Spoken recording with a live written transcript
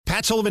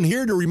Matt Sullivan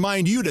here to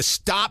remind you to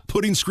stop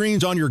putting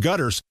screens on your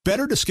gutters.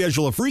 Better to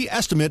schedule a free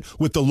estimate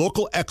with the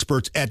local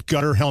experts at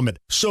Gutter Helmet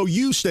so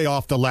you stay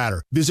off the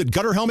ladder. Visit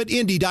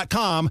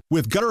GutterHelmetIndy.com.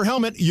 With Gutter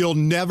Helmet, you'll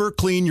never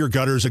clean your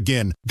gutters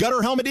again.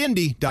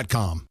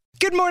 GutterHelmetIndy.com.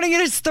 Good morning. It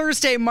is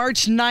Thursday,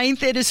 March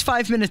 9th. It is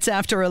 5 minutes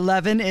after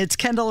 11. It's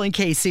Kendall and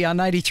Casey on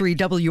 93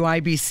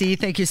 WIBC.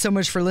 Thank you so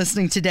much for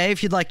listening today.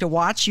 If you'd like to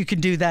watch, you can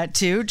do that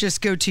too.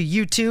 Just go to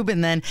YouTube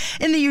and then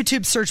in the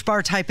YouTube search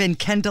bar, type in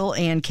Kendall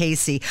and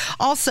Casey.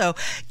 Also,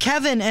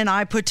 Kevin and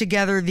I put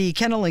together the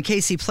Kendall and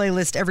Casey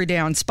playlist every day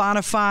on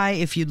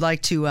Spotify. If you'd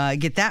like to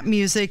get that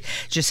music,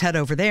 just head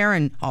over there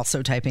and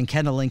also type in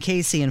Kendall and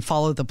Casey and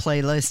follow the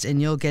playlist,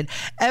 and you'll get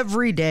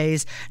every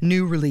day's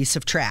new release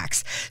of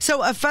tracks.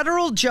 So a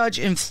federal judge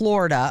in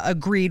Florida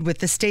agreed with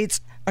the state's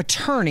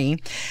attorney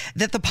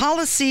that the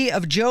policy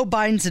of Joe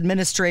Biden's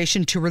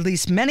administration to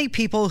release many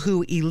people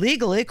who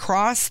illegally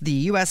cross the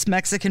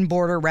U.S.-Mexican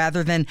border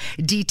rather than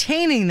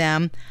detaining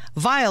them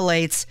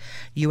violates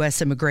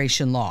U.S.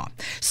 immigration law.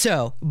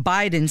 So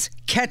Biden's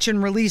catch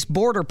and release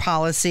border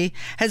policy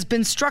has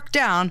been struck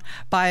down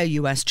by a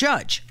U.S.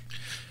 judge.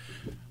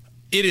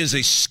 It is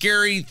a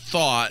scary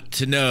thought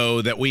to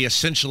know that we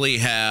essentially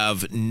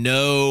have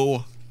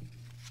no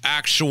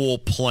actual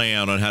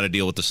plan on how to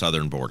deal with the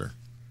southern border.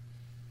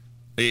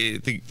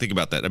 Think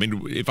about that. I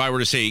mean, if I were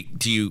to say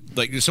to you,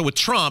 like, so with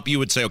Trump, you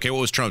would say, okay, what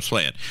was Trump's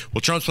plan?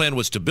 Well, Trump's plan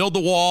was to build the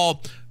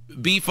wall,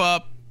 beef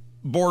up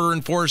border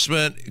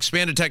enforcement,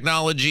 expanded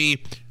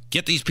technology,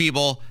 get these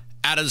people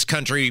out of this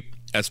country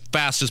as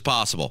fast as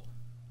possible.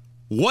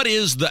 What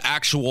is the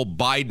actual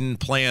Biden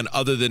plan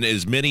other than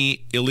as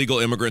many illegal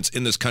immigrants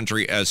in this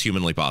country as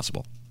humanly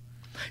possible?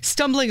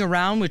 Stumbling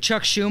around with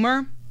Chuck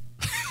Schumer,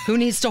 who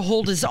needs to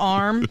hold his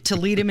arm to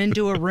lead him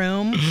into a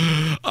room.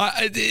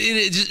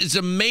 It's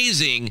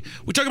amazing.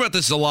 We talk about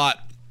this a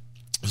lot.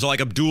 So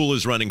like Abdul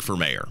is running for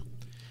mayor.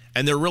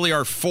 And there really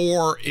are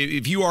four,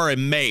 if you are a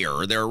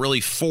mayor, there are really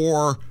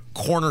four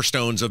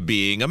cornerstones of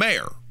being a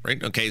mayor,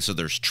 right? Okay, so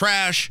there's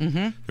trash,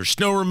 there's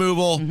snow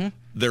removal,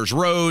 there's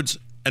roads,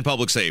 and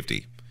public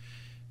safety.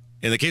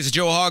 In the case of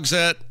Joe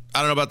Hogsett, I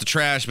don't know about the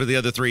trash, but the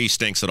other three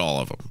stinks at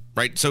all of them,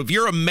 right? So if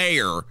you're a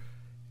mayor,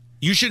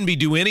 you shouldn't be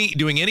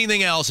doing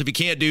anything else if you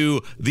can't do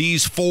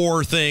these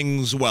four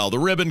things well. The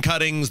ribbon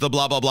cuttings, the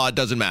blah, blah, blah, it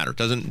doesn't matter. It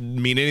doesn't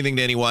mean anything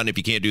to anyone if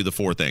you can't do the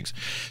four things.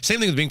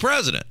 Same thing with being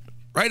president,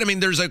 right? I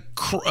mean, there's a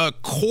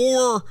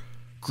core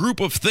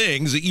group of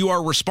things that you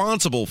are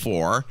responsible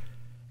for,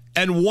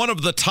 and one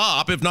of the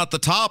top, if not the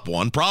top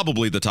one,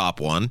 probably the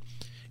top one,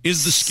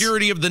 is the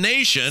security of the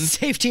nation.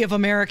 Safety of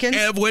Americans.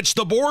 Of which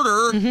the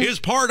border is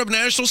part of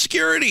national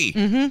security.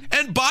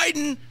 And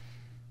Biden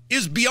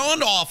is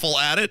beyond awful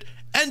at it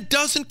and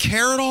doesn't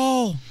care at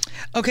all.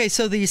 Okay,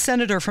 so the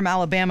senator from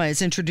Alabama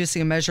is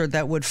introducing a measure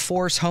that would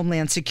force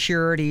Homeland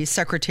Security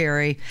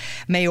Secretary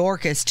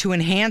Mayorkas to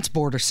enhance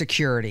border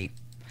security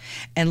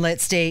and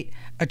let state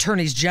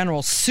attorneys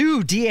general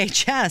sue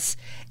DHS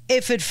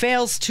if it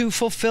fails to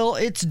fulfill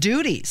its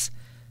duties.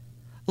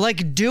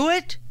 Like, do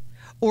it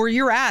or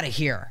you're out of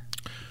here.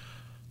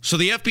 So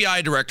the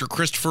FBI director,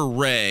 Christopher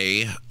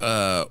Wray,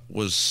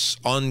 was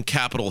on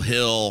Capitol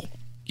Hill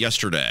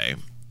yesterday.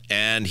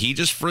 And he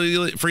just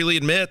freely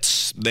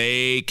admits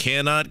they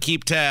cannot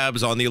keep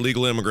tabs on the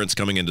illegal immigrants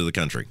coming into the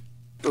country.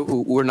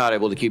 We're not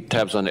able to keep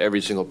tabs on every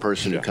single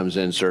person who comes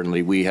in.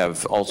 Certainly, we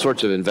have all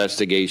sorts of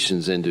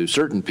investigations into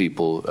certain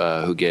people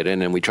who get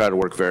in, and we try to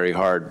work very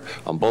hard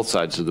on both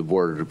sides of the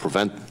border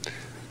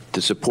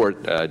to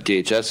support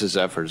DHS's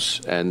efforts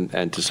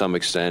and to some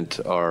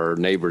extent our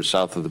neighbors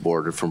south of the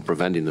border from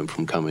preventing them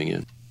from coming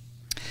in.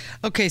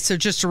 Okay, so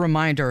just a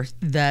reminder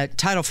that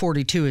Title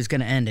 42 is going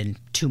to end in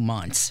 2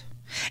 months.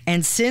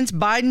 And since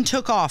Biden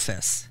took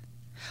office,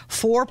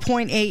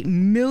 4.8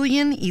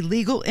 million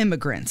illegal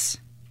immigrants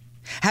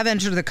have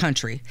entered the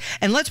country.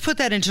 And let's put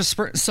that into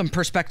some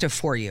perspective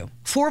for you.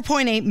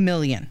 4.8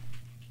 million.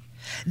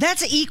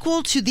 That's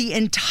equal to the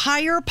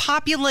entire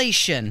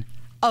population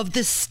of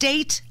the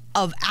state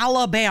of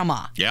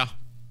Alabama. Yeah.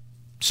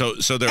 So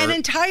there an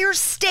entire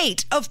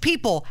state of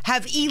people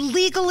have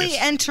illegally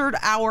entered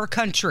our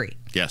country.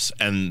 Yes,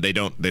 and they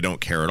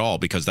don't care at all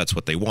because that's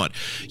what they want.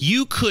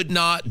 You could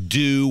not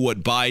do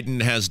what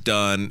Biden has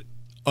done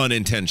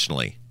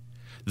unintentionally.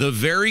 The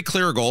very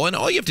clear goal, and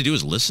all you have to do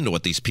is listen to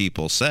what these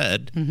people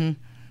said.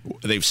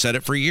 They've said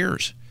it for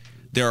years.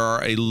 There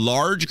are a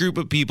large group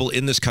of people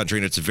in this country,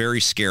 and it's very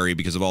scary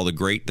because of all the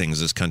great things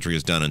this country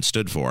has done and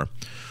stood for,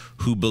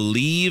 who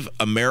believe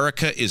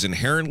America is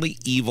inherently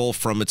evil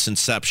from its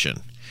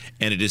inception,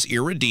 and it is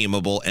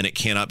irredeemable, and it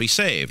cannot be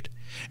saved.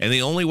 And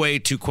the only way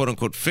to,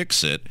 quote-unquote,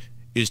 fix it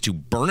is to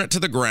burn it to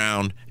the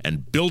ground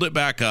and build it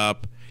back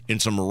up in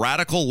some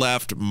radical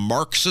left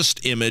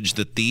Marxist image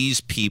that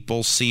these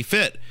people see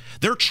fit.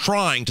 They're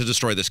trying to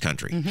destroy this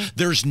country.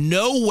 There's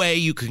no way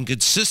you can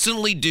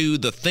consistently do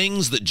the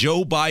things that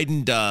Joe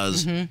Biden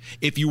does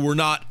if you were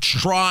not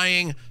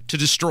trying to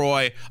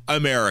destroy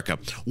America.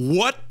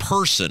 What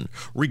person,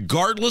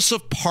 regardless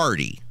of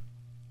party,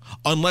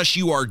 unless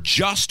you are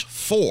just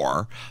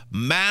for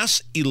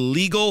mass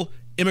illegal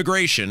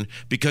immigration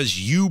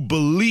because you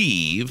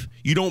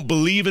don't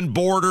believe in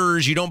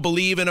borders, you don't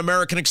believe in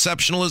American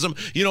exceptionalism,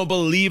 you don't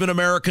believe in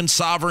American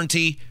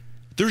sovereignty.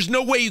 There's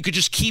no way you could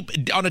just keep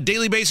on a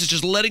daily basis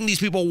just letting these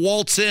people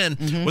waltz in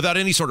without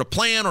any sort of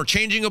plan or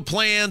changing of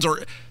plans or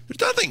there's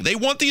nothing. They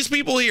want these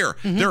people here.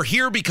 They're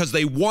here because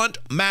they want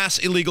mass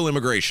illegal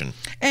immigration.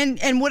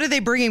 And what are they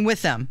bringing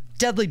with them?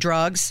 Deadly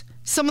drugs.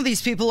 Some of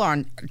these people are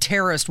on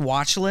terrorist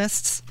watch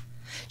lists.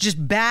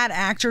 Just bad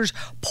actors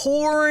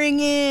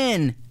pouring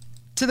in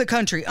to the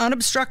country,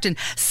 unobstructed.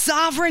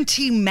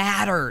 Sovereignty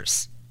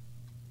matters.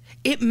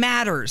 It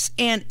matters,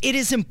 and it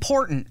is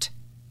important.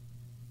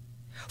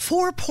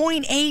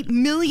 4.8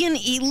 million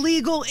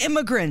illegal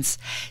immigrants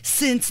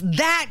since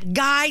that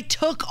guy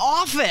took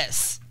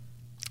office.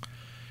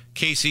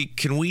 Casey,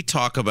 can we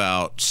talk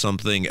about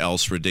something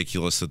else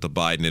ridiculous that the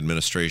Biden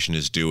administration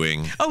is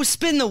doing? Oh,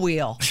 spin the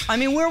wheel. I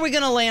mean, where are we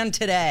going to land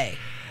today?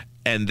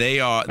 And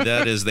they are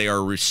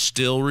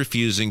still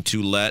refusing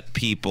to let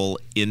people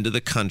into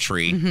the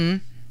country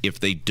if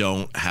they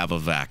don't have a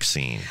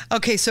vaccine.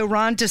 Okay, so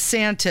Ron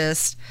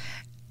DeSantis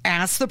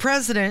asked the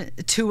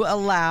president to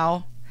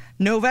allow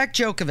Novak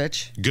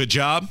Djokovic, good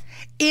job,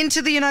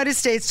 into the United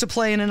States to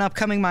play in an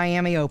upcoming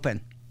Miami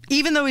Open,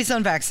 even though he's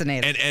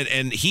unvaccinated.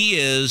 And he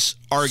is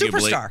arguably,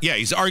 superstar. Yeah,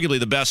 he's arguably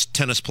the best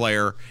tennis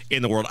player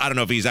in the world. I don't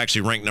know if he's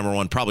actually ranked number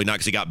one. Probably not,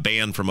 because he got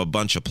banned from a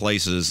bunch of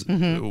places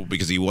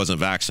because he wasn't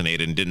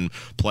vaccinated and didn't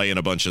play in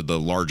a bunch of the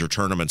larger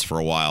tournaments for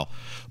a while.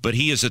 But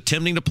he is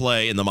attempting to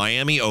play in the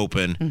Miami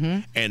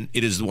Open, and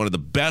it is one of the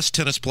best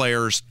tennis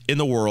players in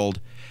the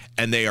world.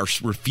 And they are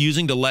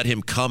refusing to let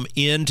him come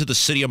into the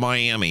city of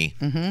Miami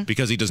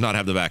because he does not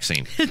have the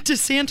vaccine.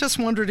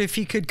 DeSantis wondered if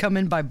he could come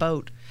in by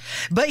boat.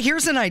 But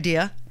here's an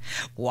idea.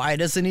 Why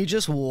doesn't he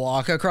just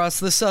walk across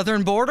the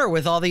southern border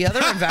with all the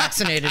other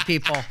unvaccinated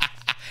people?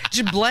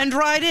 Just blend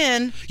right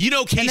in, Casey,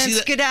 and then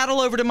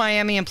skedaddle over to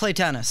Miami and play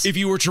tennis. If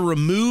you were to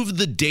remove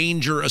the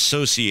danger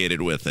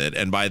associated with it,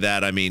 and by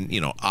that I mean,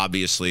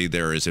 obviously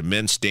there is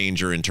immense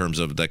danger in terms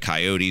of the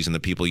coyotes and the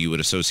people you would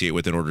associate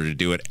with in order to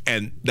do it,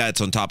 and that's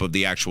on top of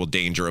the actual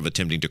danger of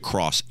attempting to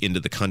cross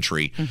into the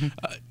country.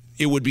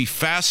 It would be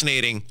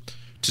fascinating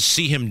to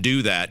see him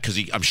do that,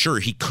 because I'm sure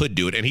he could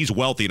do it, and he's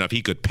wealthy enough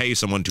he could pay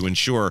someone to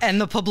ensure. And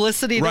the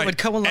publicity that would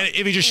come along. And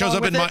if he just shows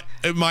up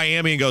in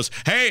Miami and goes,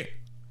 hey,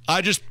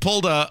 I just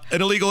pulled an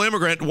illegal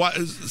immigrant.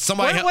 What's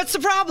the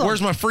problem?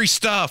 Where's my free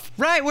stuff?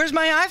 Right. Where's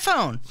my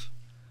iPhone?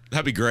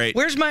 That'd be great.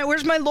 Where's my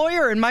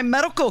lawyer and my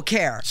medical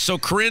care? So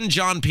Corinne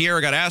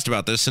Jean-Pierre got asked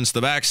about this, since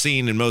the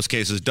vaccine in most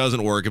cases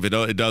doesn't work. If it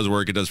does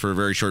work, it does for a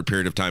very short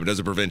period of time. It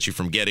doesn't prevent you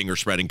from getting or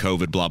spreading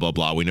COVID, blah, blah,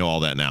 blah. We know all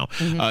that now.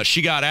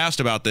 She got asked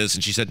about this,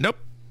 and she said, nope,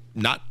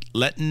 not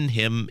letting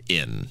him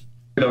in.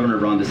 Governor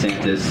Ron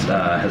DeSantis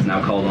has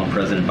now called on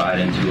President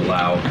Biden to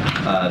allow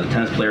the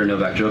tennis player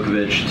Novak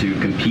Djokovic to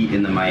compete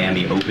in the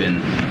Miami Open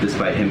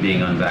despite him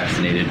being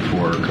unvaccinated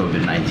for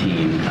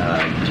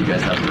COVID-19. Do you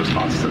guys have a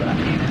response to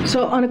that?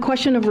 So on a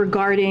question of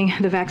regarding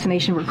the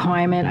vaccination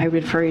requirement, I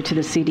refer you to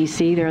the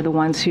CDC. They're the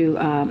ones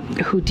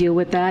who deal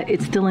with that.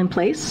 It's still in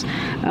place,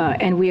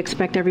 and we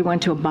expect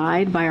everyone to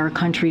abide by our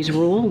country's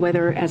rule,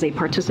 whether as a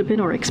participant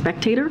or a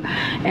spectator.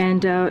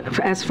 And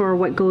as for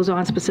what goes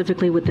on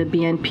specifically with the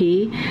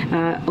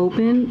BNP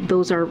Open,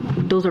 those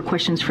are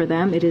questions for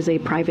them. It is a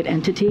private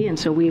entity, and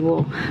so we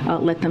will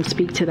let them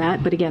speak to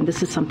that. But again,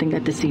 this is something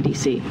that the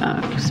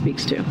CDC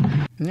speaks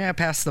to. Yeah,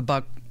 pass the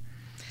buck.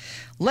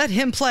 Let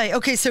him play.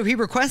 Okay, so he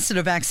requested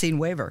a vaccine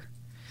waiver,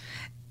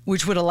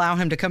 which would allow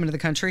him to come into the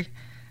country,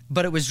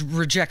 but it was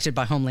rejected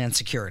by Homeland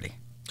Security.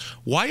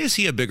 Why is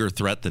he a bigger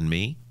threat than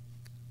me?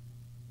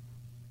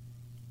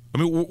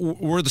 I mean,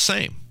 we're the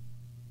same.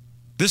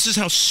 This is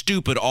how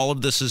stupid all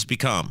of this has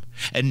become.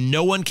 And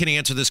no one can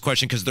answer this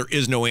question because there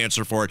is no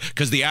answer for it,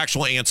 because the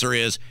actual answer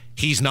is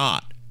he's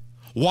not.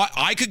 Why?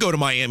 I could go to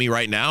Miami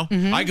right now.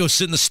 I could go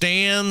sit in the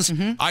stands.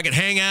 I could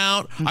hang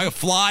out. I could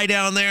fly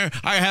down there.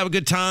 I could have a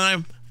good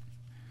time.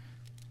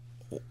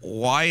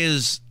 Why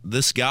is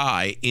this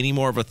guy any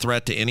more of a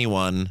threat to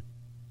anyone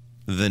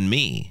than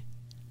me?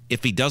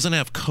 If he doesn't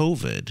have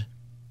COVID,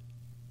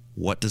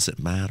 what does it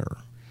matter?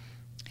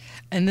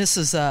 And this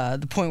is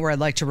the point where I'd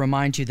like to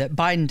remind you that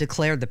Biden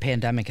declared the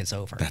pandemic is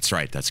over. That's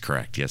right. That's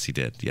correct. Yes, he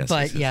did. Yes,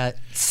 but yet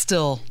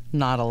still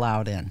not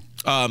allowed in.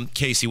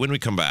 Casey, when we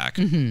come back,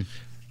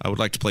 I would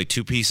like to play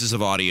 2 pieces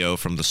of audio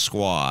from the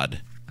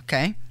squad.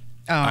 Okay.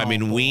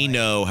 We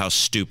know how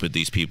stupid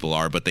these people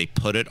are, but they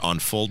put it on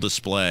full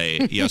display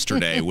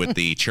yesterday with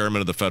the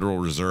chairman of the Federal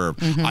Reserve.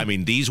 I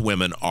mean, these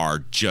women are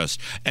just,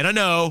 and I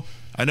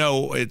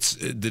know it's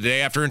the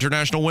day after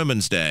International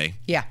Women's Day.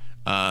 Yeah.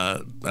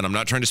 And I'm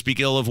not trying to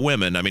speak ill of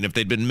women. I mean, if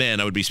they'd been men,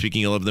 I would be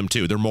speaking ill of them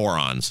too. They're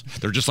morons.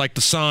 They're just like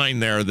the sign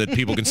there that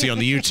people can see on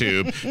the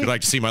YouTube. If you'd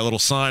like to see my little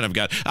sign I've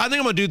got. I think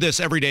I'm going to do this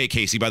every day,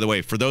 Casey, by the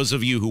way. For those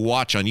of you who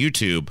watch on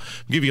YouTube,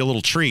 I'll give you a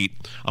little treat.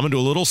 I'm going to do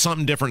a little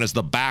something different as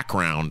the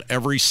background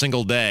every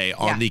single day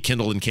on the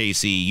Kendall and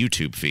Casey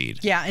YouTube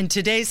feed. Yeah, and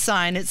today's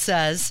sign, it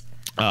says...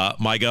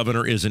 my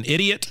governor is an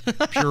idiot,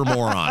 pure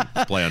moron.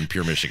 Play on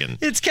Pure Michigan.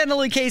 It's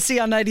Kendall and Casey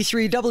on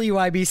 93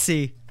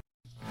 WIBC.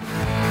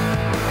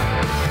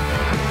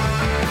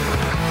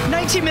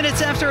 19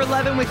 minutes after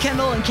 11 with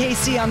Kendall and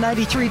Casey on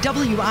 93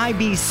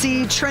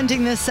 WIBC.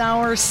 Trending this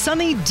hour,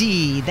 Sunny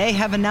D. They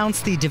have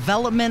announced the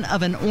development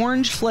of an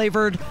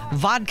orange-flavored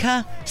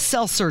vodka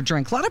seltzer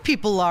drink. A lot of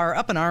people are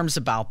up in arms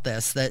about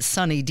this, that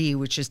Sunny D,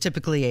 which is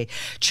typically a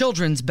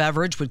children's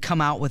beverage, would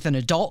come out with an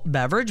adult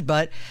beverage,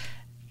 but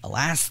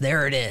alas,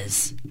 there it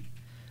is.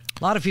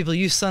 A lot of people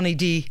use Sunny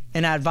D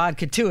and add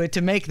vodka to it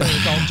to make their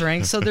adult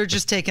drink, so they're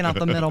just taking out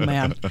the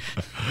middleman.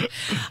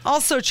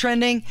 Also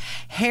trending,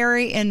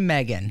 Harry and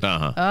Meghan.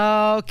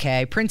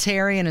 Okay, Prince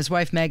Harry and his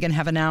wife Meghan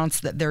have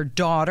announced that their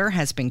daughter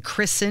has been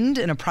christened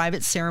in a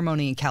private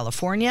ceremony in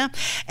California,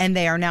 and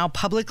they are now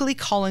publicly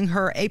calling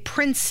her a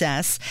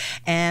princess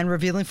and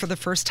revealing for the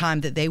first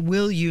time that they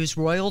will use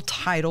royal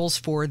titles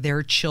for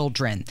their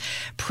children.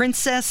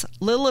 Princess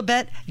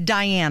Lilibet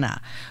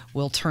Diana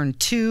will turn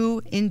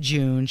 2 in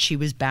June. She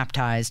was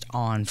baptized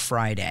on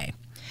Friday.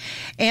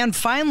 And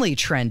finally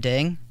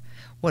trending,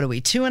 what are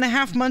we,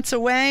 2.5 months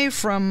away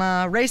from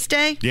race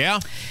day? Yeah.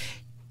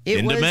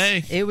 Into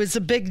May. It was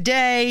a big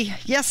day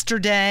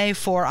yesterday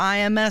for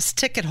IMS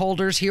ticket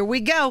holders. Here we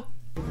go.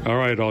 All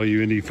right, all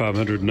you Indy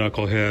 500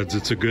 knuckleheads,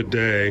 it's a good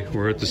day.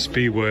 We're at the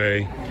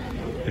Speedway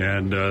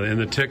and in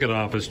the ticket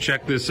office.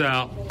 Check this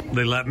out.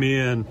 They let me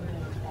in.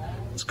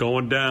 It's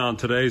going down.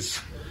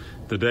 Today's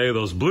the day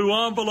those blue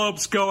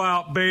envelopes go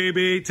out,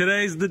 baby.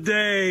 Today's the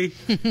day.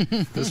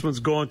 This one's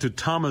going to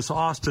Thomas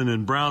Austin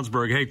in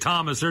Brownsburg. Hey,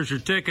 Thomas, there's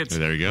your tickets.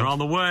 There you go. They're on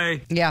the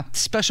way. Yeah,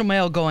 special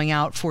mail going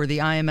out for the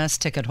IMS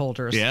ticket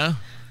holders. Yeah.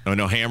 I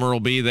know Hammer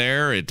will be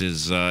there.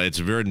 It's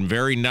very,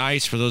 very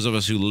nice for those of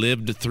us who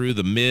lived through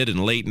the mid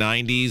and late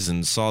 90s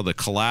and saw the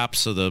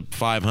collapse of the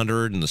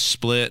 500 and the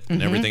split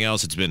and everything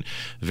else. It's been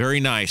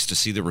very nice to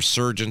see the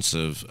resurgence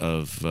of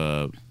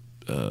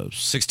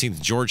 16th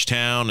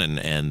Georgetown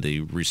and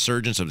the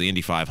resurgence of the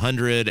Indy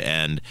 500,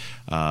 and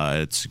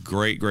it's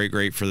great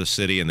for the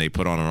city, and they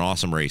put on an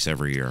awesome race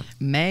every year.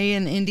 May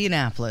in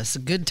Indianapolis, a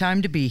good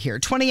time to be here.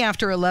 20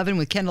 after 11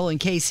 with Kendall and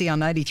Casey on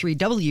 93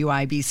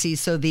 WIBC.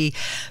 So the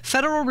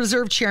Federal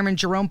Reserve Chairman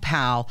Jerome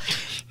Powell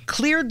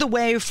cleared the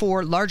way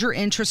for larger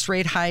interest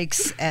rate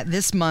hikes at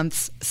this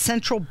month's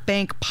central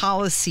bank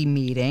policy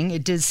meeting.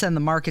 It did send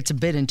the markets a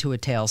bit into a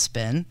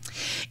tailspin.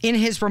 In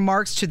his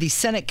remarks to the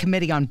Senate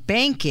Committee on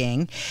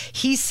Banking,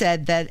 he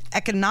said that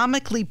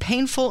economically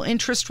painful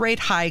interest rate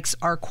hikes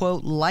are,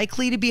 quote,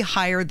 likely to be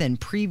higher than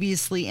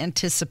previously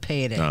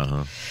anticipated.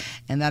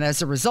 And that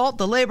as a result,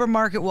 the labor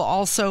market will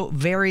also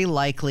very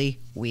likely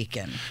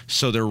weaken.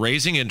 So they're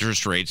raising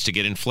interest rates to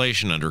get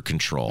inflation under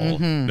control.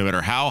 No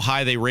matter how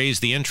high they raise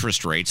the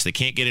interest rates, they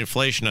can't get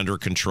inflation under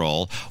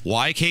control.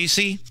 Why,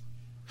 Casey?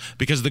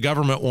 Because the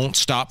government won't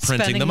stop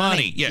printing Spending the money.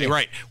 money. Yeah, Yeah.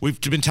 right.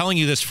 We've been telling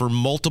you this for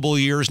multiple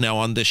years now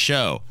on this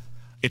show.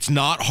 It's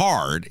not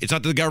hard. It's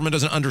not that the government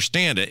doesn't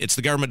understand it. It's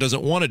the government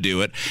doesn't want to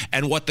do it.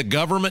 And what the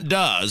government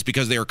does,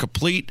 because they are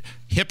complete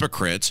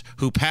hypocrites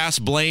who pass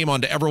blame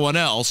onto everyone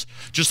else,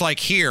 just like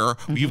here,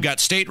 you've got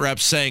state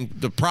reps saying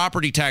the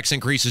property tax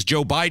increase is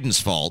Joe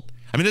Biden's fault.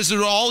 I mean, this is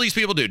what all these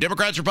people do.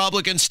 Democrats,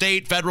 Republicans,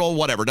 state, federal,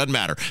 whatever. Doesn't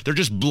matter. They're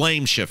just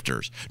blame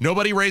shifters.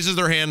 Nobody raises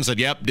their hand and said,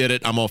 yep, did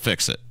it. I'm going to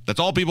fix it. That's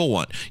all people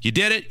want. You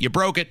did it. You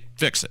broke it.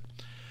 Fix it.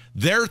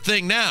 Their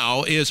thing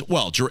now is,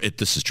 well,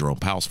 this is Jerome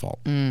Powell's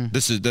fault.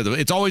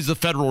 It's always the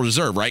Federal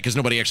Reserve, right? Because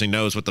nobody actually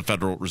knows what the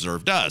Federal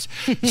Reserve does.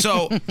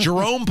 So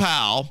Jerome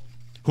Powell,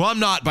 who I'm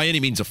not by any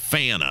means a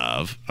fan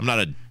of,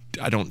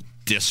 I don't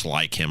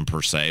dislike him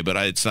per se, but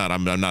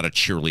I'm not a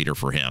cheerleader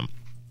for him.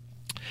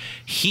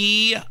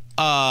 He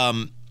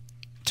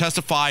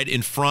testified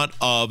in front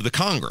of the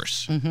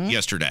Congress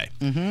yesterday,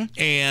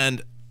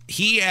 and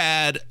he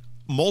had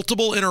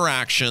multiple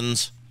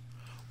interactions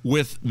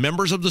with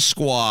members of the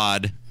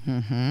squad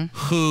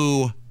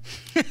who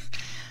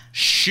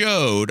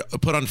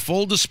put on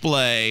full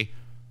display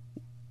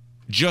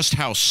just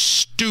how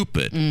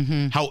stupid,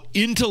 how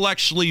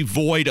intellectually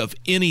void of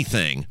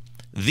anything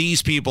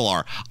these people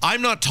are.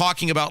 I'm not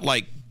talking about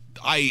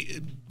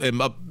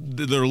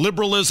their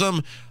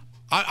liberalism.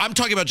 I'm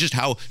talking about just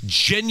how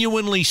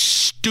genuinely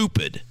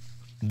stupid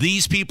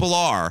these people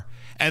are.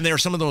 And they're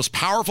some of the most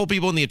powerful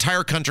people in the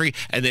entire country,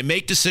 and they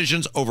make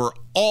decisions over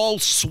all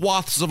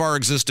swaths of our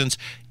existence,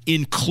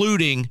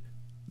 including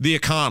the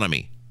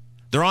economy.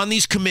 They're on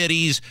these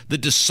committees that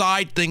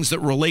decide things that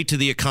relate to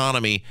the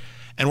economy,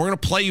 and we're going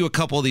to play you a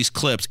couple of these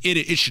clips.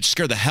 It should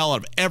scare the hell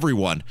out of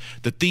everyone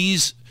that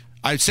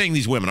I'm saying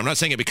these women. I'm not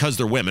saying it because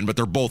they're women, but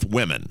they're both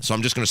women. So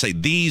I'm just going to say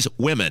these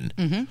women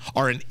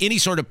are in any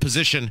sort of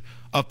position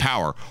of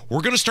power. We're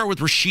going to start with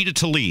Rashida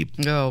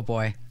Tlaib. Oh,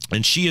 boy.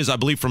 And she is, I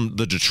believe, from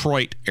the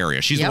Detroit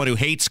area. She's the one who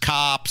hates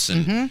cops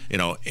and,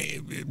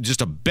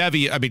 just a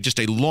bevy, just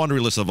a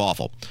laundry list of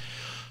awful.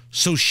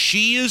 So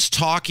she is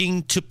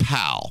talking to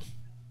Powell,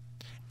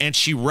 and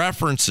she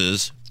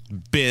references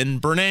Ben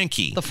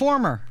Bernanke. The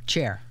former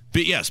chair.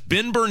 But yes,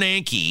 Ben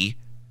Bernanke.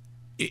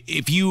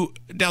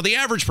 Now the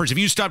average person,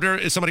 if you stopped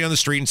somebody on the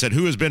street and said,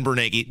 who is Ben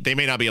Bernanke, they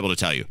may not be able to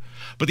tell you.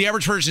 But the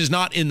average person is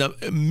not in the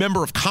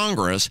member of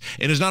Congress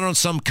and is not on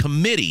some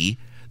committee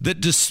that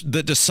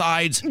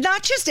decides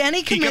not just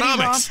any committee,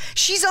 economics. Rob.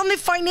 She's on the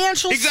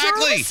Financial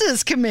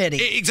Services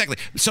Committee. Exactly.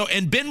 So,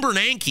 and Ben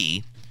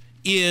Bernanke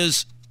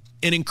is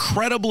an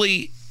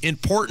incredibly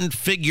important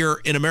figure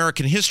in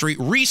American history.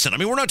 Recent. I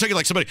mean, we're not talking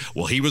like somebody,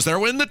 well, he was there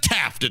when the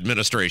Taft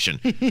administration.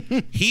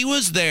 He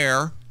was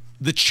there,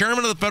 the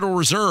chairman of the Federal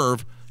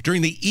Reserve,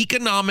 during the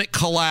economic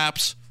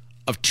collapse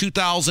of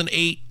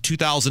 2008,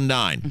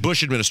 2009,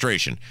 Bush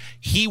administration.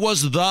 He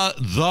was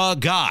the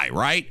guy,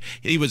 right?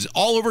 He was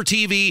all over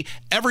TV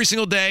every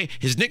single day.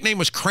 His nickname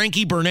was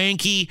Cranky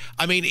Bernanke.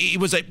 I mean, it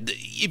was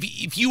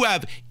if you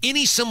have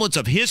any semblance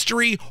of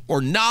history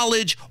or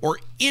knowledge or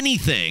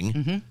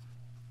anything,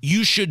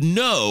 you should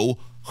know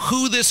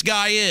who this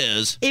guy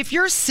is. If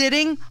you're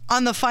sitting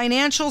on the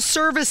Financial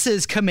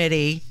Services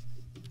Committee,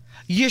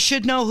 you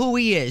should know who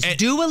he is. And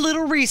do a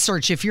little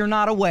research if you're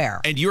not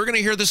aware. And you're going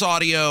to hear this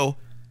audio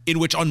in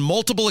which on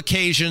multiple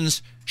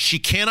occasions she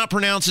cannot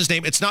pronounce his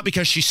name. It's not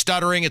because she's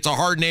stuttering. It's a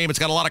hard name. It's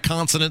got a lot of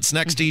consonants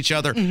next to each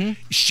other.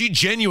 She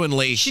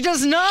genuinely... She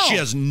doesn't know. She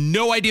has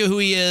no idea who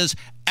he is.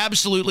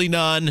 Absolutely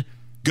none.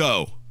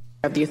 Go.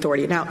 Of the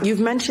authority. Now, you've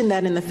mentioned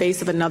that in the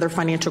face of another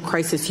financial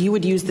crisis, you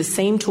would use the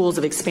same tools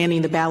of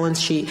expanding the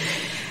balance sheet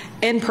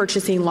and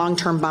purchasing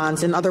long-term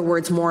bonds. In other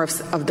words, more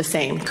of the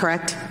same,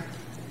 correct?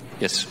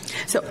 Yes.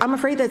 So I'm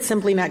afraid that's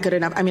simply not good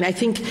enough. I mean, I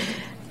think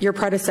your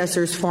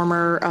predecessors,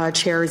 former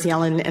chairs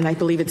Yellen and I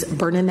believe it's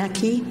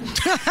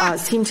Bernanke,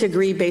 seem to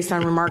agree based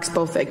on remarks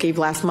both that gave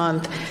last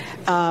month.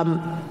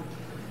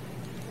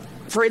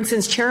 For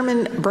instance,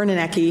 Chairman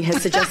Bernanke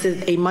has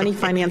suggested a money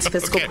finance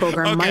fiscal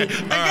program might be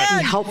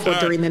helpful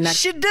during the next...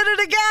 She did it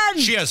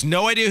again! She has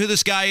no idea who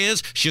this guy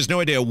is. She has no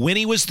idea when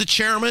he was the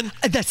chairman.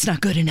 That's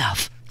not good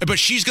enough. But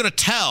she's going to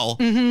tell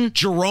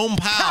Jerome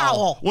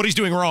Powell what he's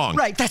doing wrong.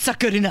 Right, that's not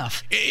good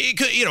enough. It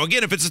could,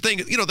 again, if it's a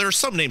thing, there are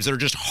some names that are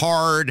just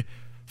hard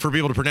for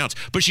people to pronounce.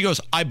 But she goes,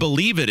 I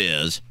believe it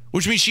is,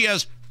 which means she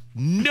has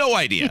no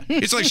idea.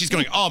 It's like she's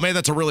going, oh, man,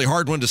 that's a really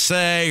hard one to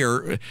say.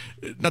 Or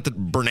not that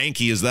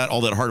Bernanke is that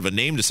all that hard of a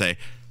name to say.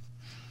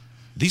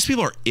 These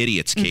people are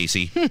idiots,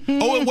 Casey.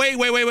 Oh,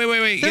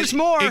 wait. There's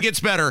more. It gets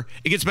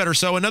better.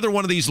 So another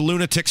one of these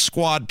lunatic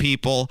squad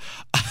people.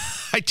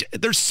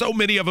 There's so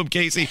many of them,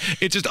 Casey.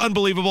 It's just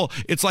unbelievable.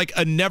 It's like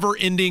a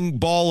never-ending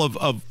ball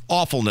of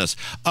awfulness.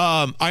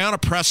 Ayanna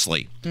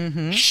Pressley,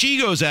 she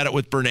goes at it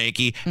with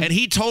Bernanke, and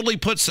he totally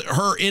puts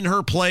her in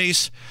her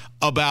place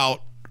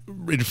about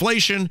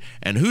inflation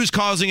and who's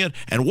causing it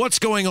and what's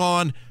going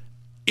on.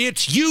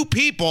 It's you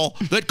people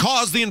that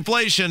caused the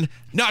inflation,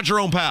 not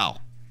Jerome Powell.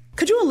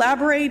 Could you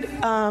elaborate?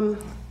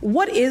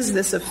 What is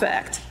this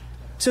effect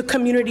to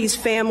communities,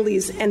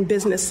 families, and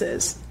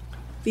businesses,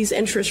 these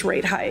interest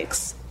rate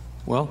hikes?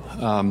 Well,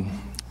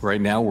 right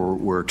now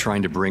we're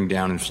trying to bring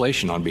down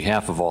inflation on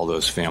behalf of all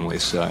those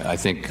families. I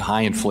think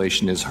high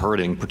inflation is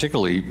hurting,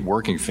 particularly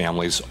working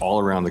families all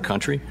around the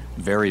country,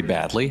 very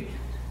badly.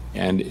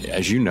 And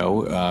as you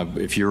know,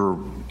 if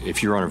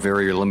you're on a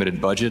very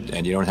limited budget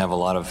and you don't have a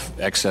lot of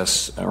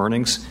excess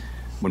earnings,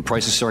 when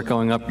prices start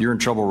going up, you're in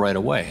trouble right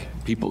away.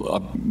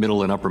 People,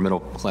 middle and upper middle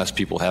class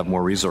people, have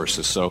more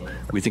resources. So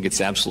we think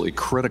it's absolutely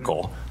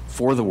critical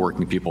for the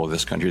working people of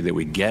this country that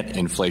we get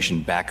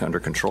inflation back under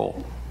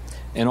control.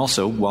 And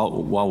also,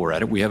 while we're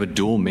at it, we have a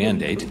dual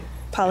mandate.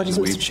 Apologies,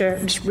 Mr. Chair.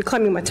 I'm just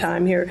reclaiming my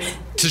time here.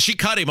 So she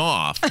cut him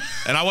off,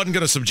 and I wasn't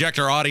going to subject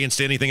our audience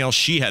to anything else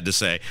she had to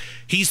say.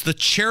 He's the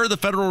chair of the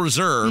Federal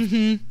Reserve.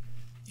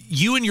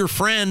 You and your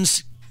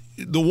friends,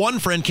 the one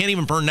friend can't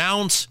even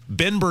pronounce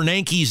Ben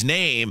Bernanke's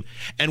name,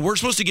 and we're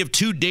supposed to give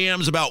two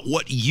damns about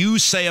what you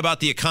say about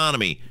the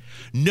economy.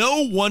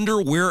 No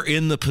wonder we're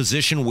in the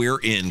position we're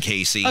in,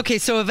 Casey. Okay,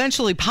 so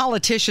eventually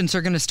politicians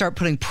are going to start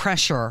putting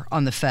pressure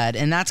on the Fed,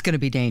 and that's going to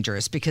be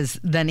dangerous because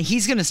then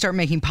he's going to start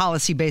making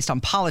policy based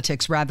on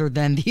politics rather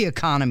than the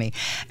economy.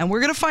 And we're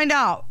going to find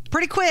out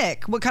pretty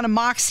quick what kind of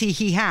moxie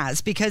he has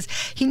because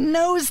he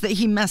knows that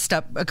he messed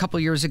up a couple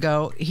years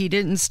ago. He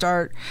didn't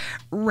start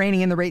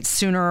reining in the rates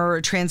sooner,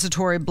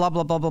 transitory, blah,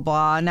 blah, blah, blah,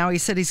 blah. Now he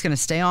said he's going to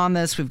stay on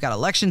this. We've got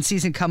election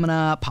season coming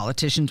up.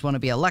 Politicians want to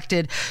be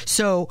elected.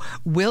 So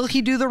will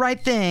he do the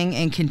right thing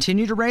and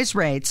continue to raise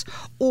rates,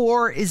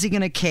 or is he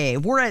going to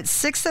cave? We're at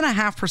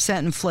 6.5%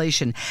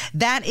 inflation.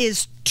 That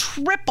is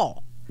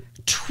triple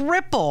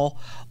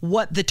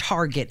what the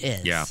target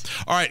is. Yeah.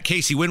 All right,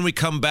 Casey, when we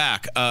come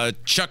back,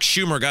 Chuck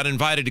Schumer got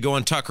invited to go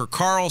on Tucker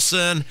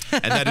Carlson,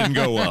 and that didn't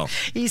go well.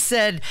 He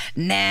said,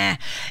 nah,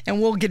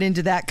 and we'll get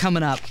into that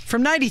coming up.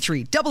 From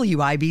 93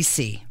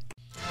 WIBC.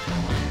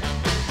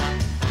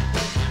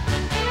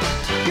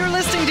 You're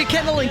listening to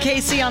Kendall and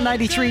Casey on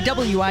 93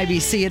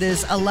 WIBC. It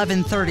is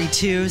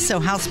 11:32. So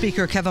House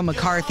Speaker Kevin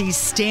McCarthy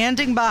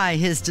standing by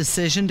his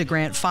decision to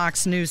grant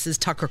Fox News'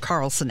 Tucker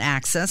Carlson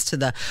access to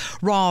the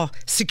raw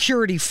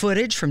security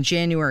footage from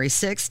January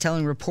 6th,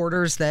 telling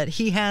reporters that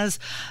he has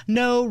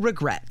no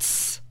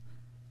regrets.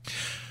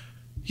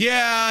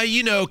 Yeah,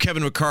 you know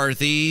Kevin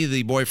McCarthy,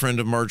 the boyfriend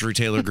of Marjorie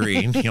Taylor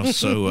Greene. He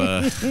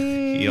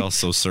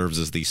also serves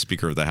as the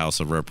Speaker of the House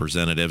of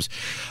Representatives.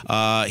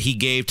 He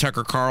gave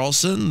Tucker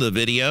Carlson the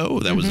video.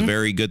 That was a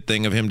very good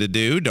thing of him to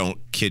do. Don't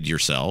kid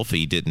yourself.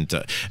 He didn't.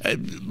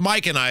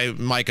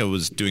 Micah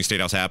was doing State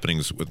House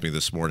Happenings with me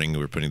this morning. We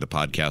were putting the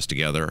podcast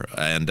together,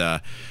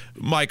 and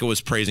Micah was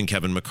praising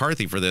Kevin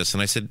McCarthy for this.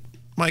 And I said,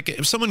 Micah,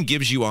 if someone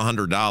gives you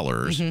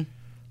 $100,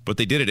 but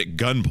they did it at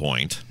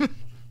gunpoint.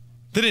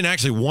 They didn't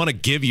actually want to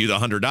give you the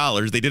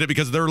 $100. They did it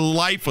because their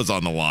life was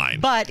on the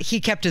line. But he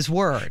kept his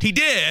word. He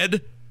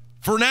did.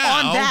 For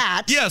now. On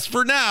that. Yes,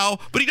 for now.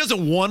 But he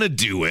doesn't want to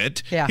do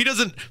it. Yeah. He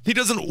doesn't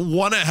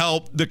want to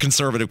help the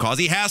conservative cause.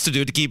 He has to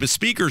do it to keep his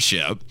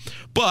speakership.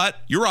 But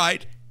you're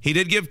right. He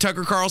did give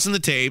Tucker Carlson the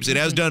tapes. It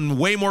has done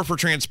way more for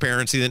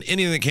transparency than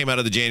anything that came out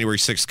of the January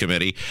 6th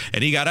committee.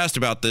 And he got asked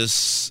about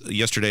this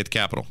yesterday at the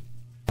Capitol.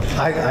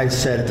 I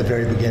said at the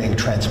very beginning,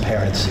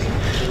 transparency.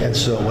 And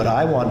so what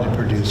I wanted to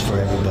produce for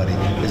everybody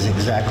is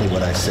exactly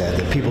what I said,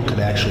 that people could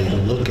actually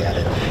look at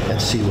it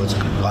and see what's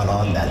gone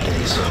on that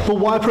day. So. But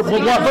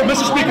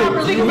Mr. Speaker,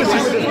 would you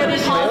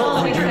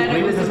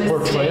agree with his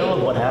portrayal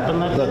of what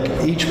happened that day?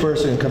 Look, each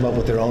person can come up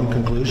with their own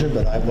conclusion,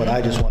 but what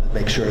I just wanted to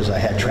make sure is I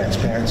had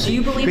transparency. Do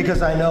you believe?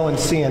 Because I know in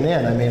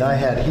CNN, I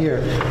had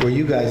here where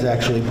you guys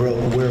actually broke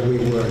where we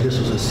were. This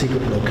was a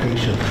secret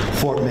location,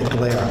 Fort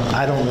McGlair.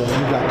 I don't know if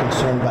you got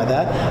concerned by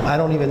that. I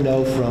don't even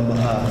know from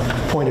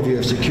a point of view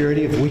of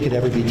security if we could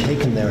ever be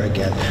taken there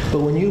again. But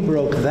when you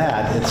broke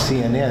that at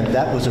CNN,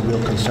 that was a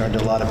real concern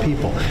to a lot of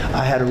people.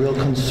 I had a real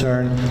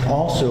concern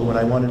also when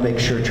I wanted to make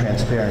sure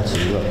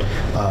transparency. Look,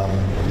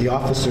 the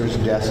officer's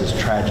death is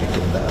tragic,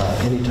 and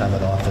anytime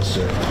an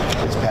officer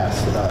is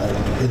passed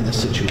in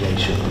this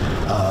situation,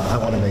 I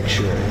want to make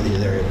sure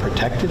they're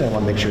protected. I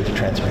want to make sure the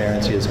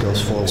transparency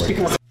goes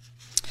forward.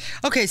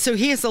 Okay, so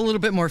he has a little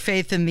bit more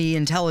faith in the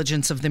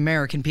intelligence of the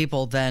American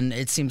people than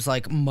it seems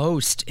like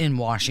most in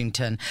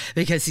Washington,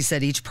 because he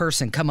said each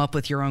person come up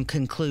with your own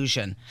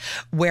conclusion.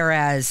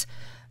 Whereas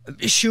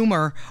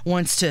Schumer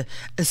wants to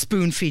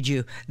spoon feed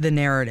you the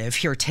narrative.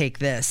 Here, take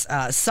this.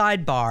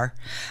 Sidebar,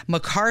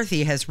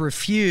 McCarthy has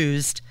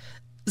refused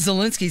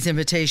Zelensky's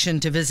invitation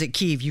to visit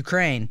Kyiv,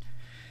 Ukraine.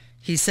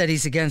 He said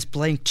he's against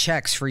blank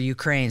checks for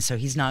Ukraine, so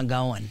he's not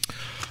going.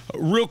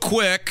 Real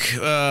quick,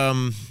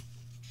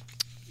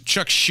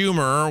 Chuck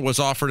Schumer was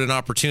offered an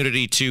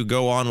opportunity to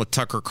go on with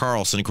Tucker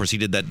Carlson. Of course, he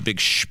did that big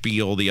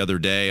spiel the other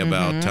day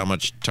about how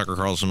much Tucker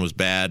Carlson was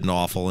bad and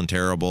awful and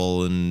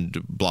terrible and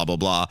blah, blah,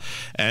 blah.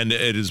 And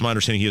it is my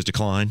understanding he has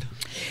declined.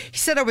 He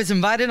said, I was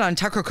invited on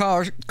Tucker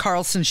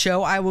Carlson's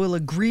show. I will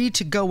agree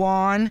to go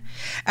on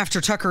after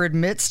Tucker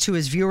admits to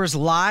his viewers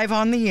live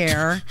on the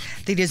air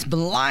that he has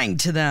been lying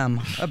to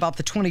them about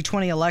the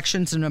 2020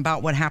 elections and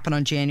about what happened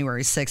on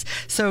January 6th.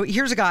 So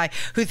here's a guy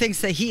who thinks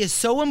that he is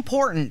so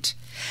important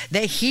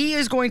that he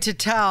is going to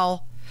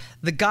tell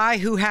the guy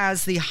who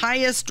has the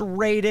highest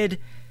rated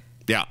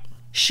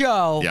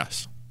show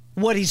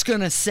what he's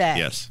going to say.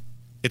 Yes.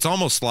 It's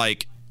almost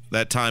like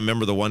that time,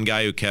 remember the one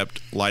guy who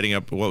kept lighting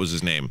up, what was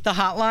his name? The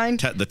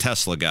hotline? The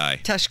Tesla guy.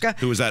 Teshka?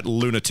 Who was that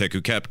lunatic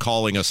who kept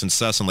calling us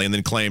incessantly and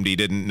then claimed he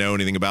didn't know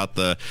anything about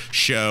the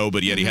show,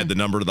 but yet he had the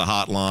number to the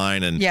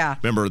hotline. And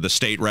remember the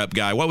state rep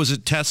guy? What was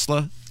it,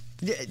 Tesla?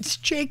 It's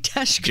Jake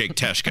Teshka. Jake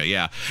Teshka,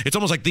 yeah. It's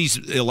almost like these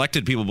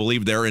elected people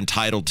believe they're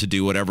entitled to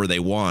do whatever they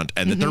want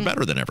and that they're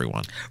better than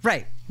everyone.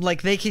 Right.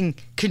 Like they can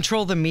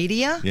control the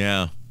media?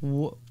 Yeah.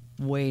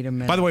 Wait a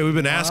minute. By the way, we've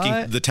been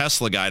asking the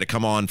Tesla guy to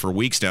come on for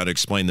weeks now to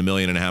explain the $1.5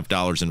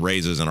 million in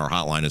raises, and our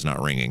hotline is not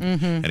ringing.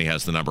 And he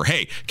has the number.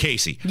 Hey,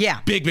 Casey.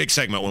 Yeah. Big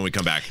segment when we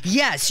come back.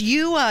 Yes,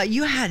 you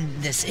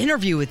had this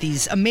interview with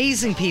these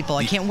amazing people.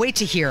 I can't wait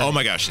to hear it. Oh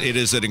my gosh, it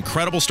is an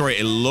incredible story.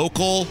 A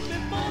local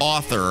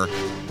author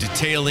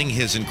detailing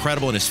his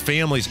incredible and his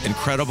family's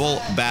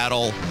incredible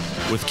battle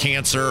with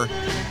cancer.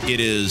 It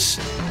is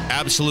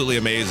absolutely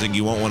amazing.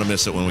 You won't want to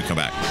miss it when we come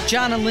back.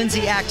 John and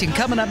Lindsay Acton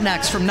coming up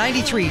next from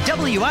 93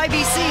 WIBC.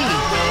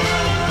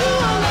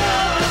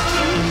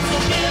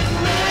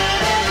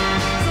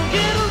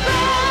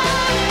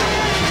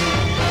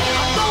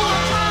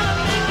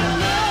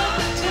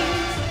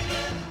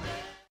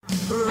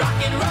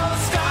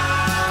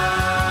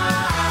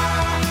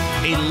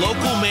 A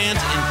local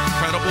man's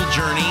incredible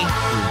journey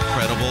through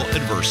incredible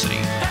adversity.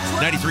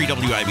 93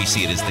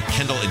 WIBC, it is the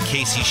Kendall and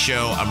Casey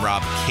Show. I'm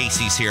Rob,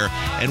 Casey's here,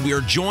 and we are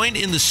joined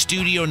in the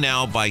studio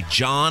now by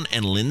John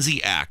and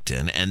Lindsay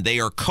Acton, and they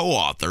are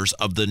co-authors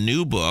of the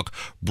new book,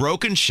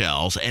 Broken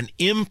Shells, An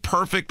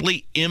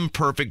Imperfectly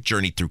Imperfect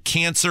Journey Through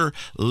Cancer,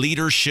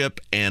 Leadership,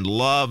 and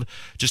Love.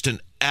 Just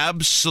an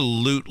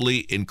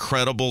absolutely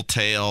incredible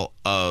tale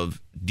of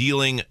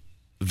dealing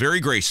very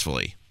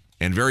gracefully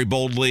and very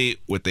boldly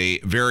with a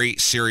very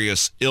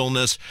serious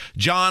illness.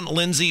 John,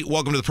 Lindsay,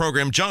 welcome to the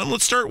program. John,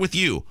 let's start with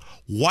you.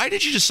 Why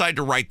did you decide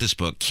to write this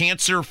book?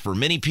 Cancer, for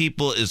many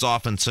people, is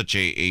often such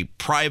a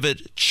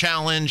private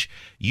challenge.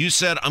 You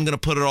said, I'm going to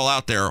put it all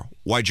out there.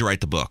 Why'd you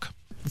write the book?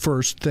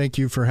 first, thank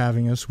you for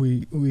having us.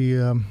 We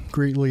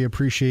greatly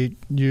appreciate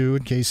you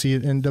and Casey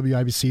and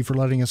WIBC for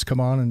letting us come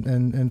on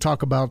and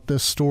talk about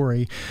this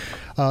story.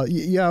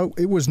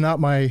 It was not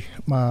my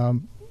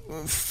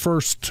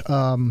first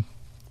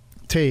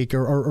take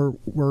or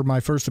my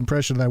first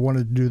impression that I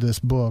wanted to do this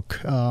book.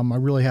 I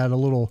really had a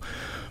little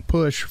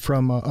push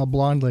from a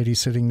blonde lady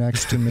sitting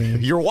next to me.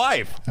 Your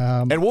wife.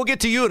 And we'll get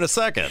to you in a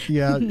second.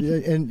 Yeah,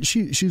 and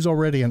she's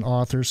already an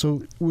author.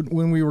 So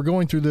when we were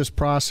going through this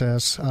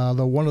process,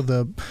 one of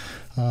the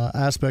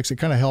aspects that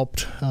kind of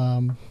helped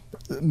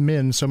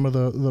mend some of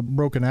the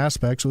broken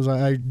aspects was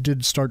I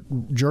did start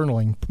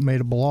journaling, made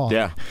a blog.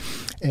 Yeah.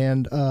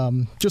 And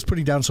just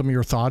putting down some of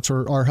your thoughts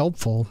are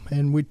helpful.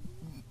 And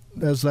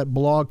as that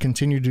blog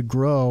continued to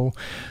grow,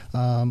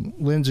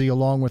 Lindsay,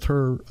 along with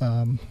her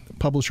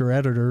publisher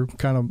editor,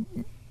 kind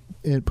of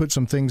it put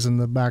some things in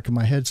the back of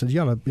my head, said,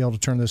 you ought to be able to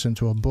turn this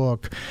into a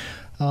book.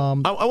 I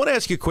want to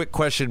ask you a quick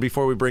question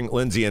before we bring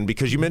Lindsay in,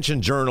 because you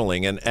mentioned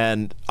journaling,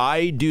 and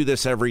I do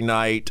this every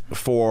night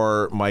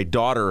for my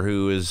daughter,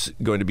 who is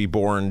going to be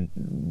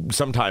born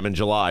sometime in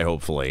July,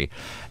 hopefully.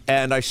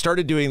 And I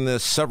started doing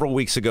this several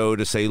weeks ago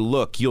to say,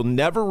 look, you'll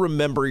never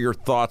remember your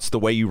thoughts the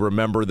way you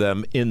remember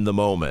them in the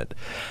moment.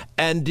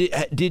 And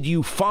did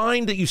you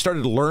find that you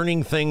started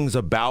learning things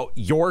about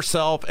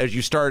yourself as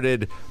you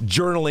started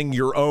journaling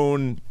your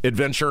own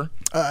adventure?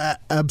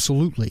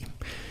 Absolutely.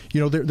 You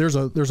know, there's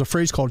a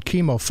phrase called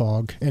chemo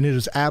fog, and it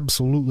is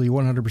absolutely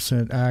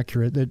 100%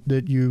 accurate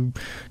that you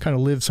kind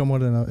of live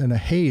somewhat in a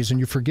haze and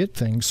you forget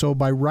things. So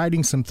by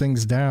writing some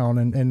things down,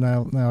 and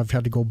now I've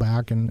had to go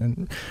back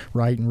and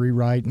write and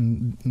rewrite,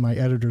 and my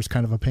editor's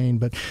kind of a pain.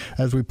 But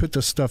as we put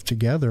this stuff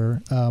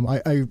together,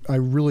 I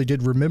really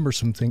did remember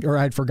some things, or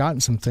I had forgotten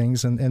some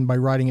things, and by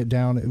writing it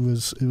down, it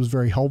was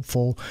very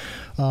helpful.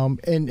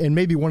 And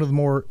maybe one of the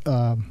more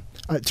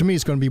to me,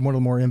 it's going to be one of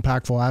the more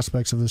impactful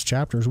aspects of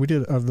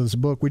this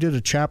book. We did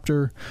a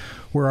chapter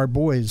where our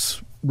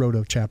boys wrote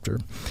a chapter,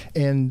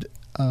 and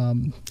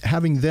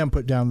having them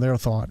put down their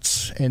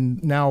thoughts,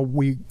 and now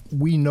we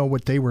know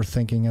what they were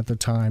thinking at the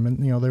time,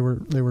 and you know they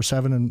were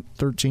 7 and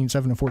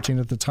 14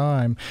 at the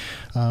time,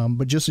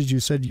 but just as you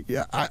said,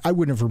 I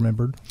wouldn't have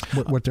remembered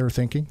what they were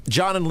thinking.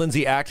 John and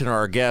Lindsay Acton are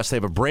our guests. They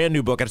have a brand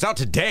new book, and it's out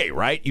today,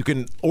 right? You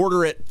can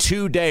order it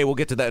today. We'll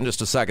get to that in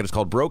just a second. It's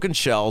called Broken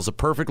Shells: A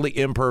Perfectly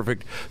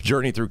Imperfect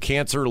Journey Through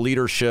Cancer,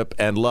 Leadership,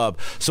 and Love.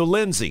 So,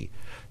 Lindsay,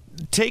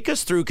 take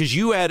us through, because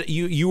you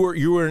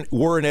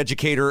were an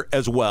educator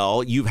as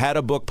well. You've had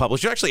a book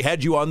published. You actually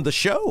had you on the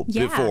show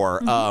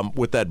before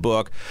with that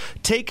book.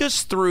 Take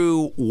us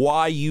through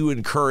why you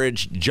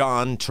encouraged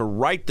John to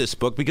write this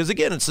book, because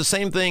again, it's the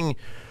same thing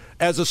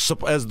as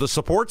the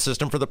support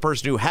system for the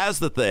person who has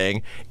the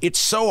thing. It's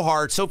so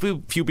hard. So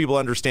few people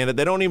understand it.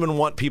 They don't even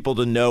want people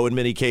to know in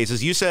many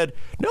cases. You said,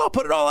 no,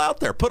 put it all out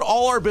there. Put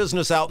all our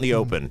business out in the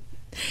open.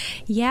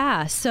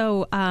 Yeah.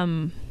 So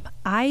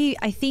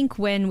I think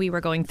when we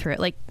were going through it,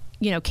 like,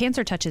 you know,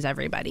 cancer touches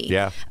everybody.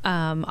 Yeah.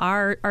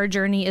 Our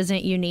journey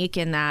isn't unique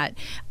in that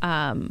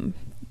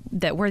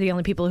that we're the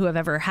only people who have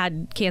ever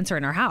had cancer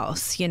in our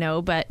house, you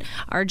know, but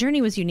our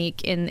journey was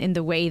unique in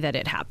the way that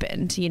it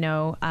happened. You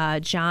know,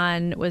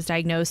 John was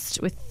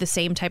diagnosed with the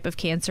same type of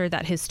cancer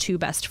that his two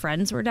best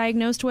friends were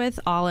diagnosed with,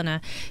 all in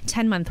a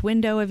 10-month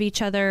window of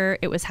each other.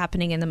 It was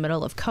happening in the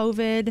middle of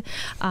COVID.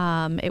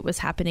 It was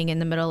happening in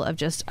the middle of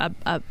just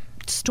a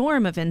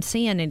storm of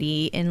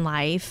insanity in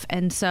life.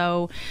 And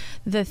so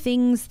the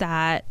things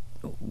that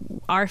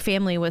our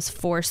family was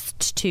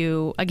forced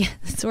to, again,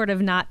 sort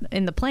of not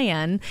in the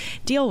plan,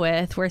 deal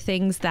with were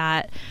things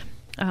that,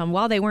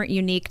 while they weren't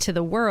unique to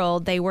the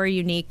world, they were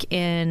unique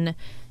in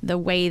the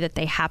way that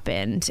they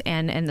happened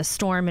and the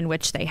storm in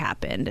which they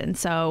happened. And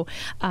so,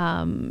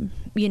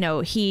 you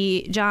know,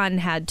 John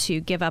had to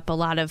give up a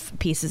lot of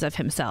pieces of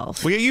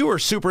himself. Well, you were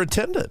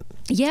superintendent.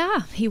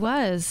 Yeah, he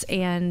was.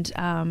 And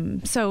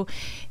so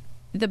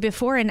the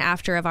before and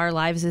after of our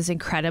lives is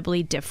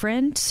incredibly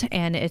different,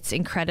 and it's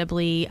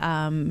incredibly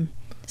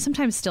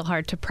sometimes still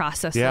hard to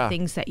process the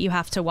things that you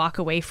have to walk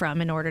away from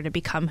in order to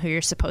become who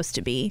you're supposed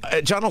to be.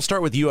 John, I'll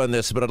start with you on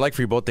this, but I'd like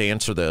for you both to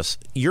answer this.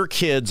 Your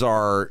kids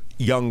are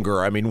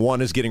younger. I mean,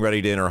 one is getting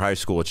ready to enter high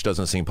school, which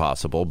doesn't seem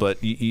possible, but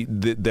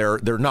they're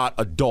not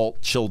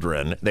adult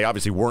children. They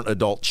obviously weren't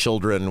adult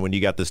children when you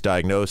got this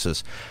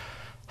diagnosis.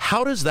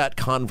 How does that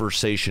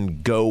conversation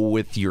go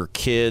with your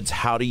kids?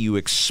 How do you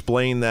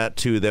explain that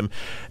to them?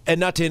 And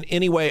not to in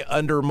any way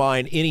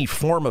undermine any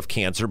form of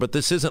cancer, but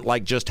this isn't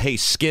like just, hey,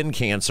 skin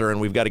cancer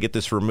and we've got to get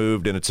this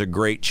removed and it's a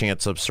great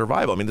chance of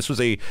survival. I mean, this was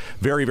a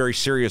very, very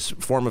serious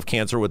form of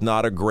cancer with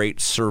not a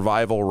great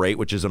survival rate,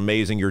 which is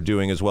amazing you're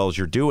doing as well as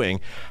you're doing.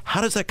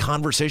 How does that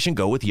conversation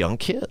go with young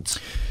kids?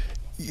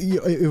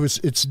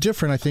 It's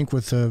different, I think,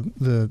 with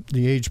the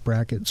age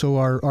bracket. So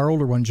our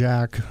older one,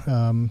 Jack,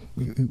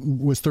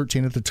 was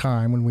 13 at the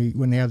time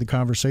when they had the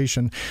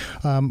conversation.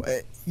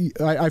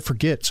 I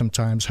forget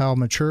sometimes how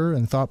mature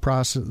and thought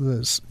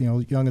process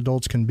young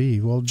adults can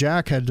be. Well,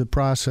 Jack had to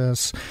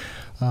process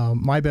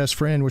My best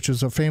friend, which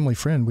was a family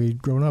friend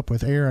we'd grown up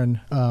with,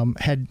 Aaron,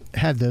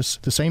 had the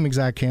same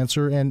exact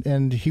cancer,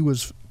 and he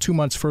was 2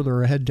 months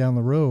further ahead down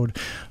the road,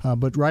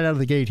 but right out of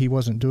the gate he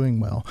wasn't doing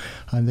well.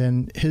 And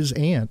then his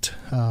aunt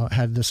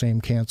had the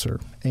same cancer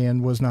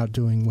and was not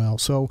doing well.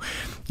 So,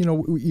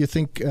 you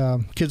think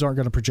kids aren't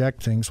going to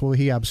project things. Well,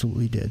 he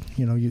absolutely did.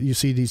 You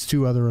see these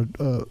two other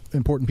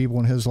important people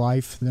in his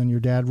life, then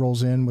your dad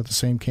rolls in with the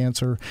same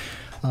cancer.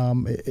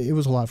 It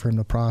was a lot for him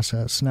to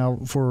process. Now,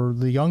 for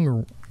the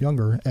younger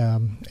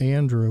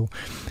Andrew,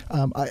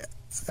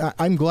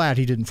 I'm glad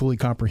he didn't fully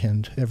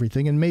comprehend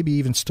everything, and maybe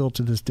even still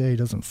to this day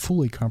doesn't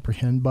fully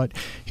comprehend, but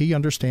he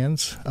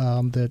understands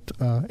that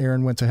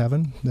Aaron went to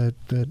heaven,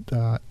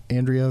 that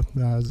Andrea,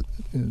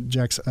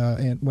 Jack's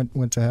aunt,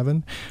 went to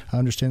heaven,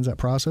 understands that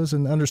process,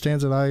 and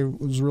understands that I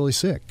was really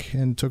sick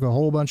and took a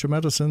whole bunch of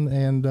medicine,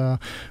 and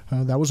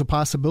that was a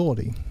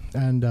possibility.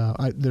 And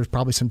there's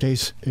probably some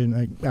days, and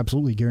I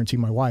absolutely guarantee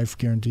my wife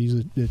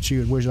guarantees that she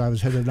would wish I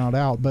was headed not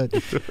out. But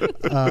it's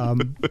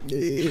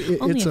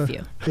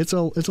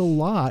a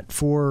lot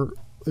for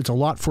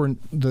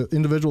the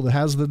individual that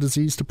has the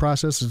disease to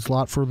process. It's a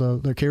lot for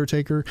the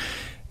caretaker.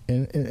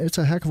 And it's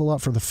a heck of a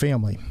lot for the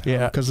family,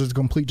 because it's a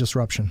complete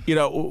disruption.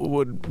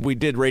 When we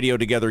did radio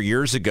together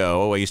years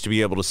ago, I used to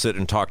be able to sit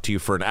and talk to you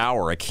for an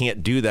hour. I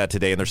can't do that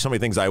today, and there's so many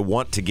things I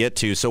want to get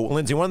to. So,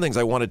 Lindsay, one of the things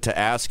I wanted to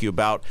ask you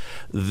about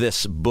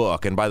this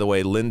book, and by the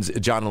way,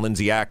 John and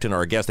Lindsay Acton are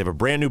our guests. They have a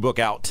brand new book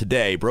out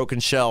today, Broken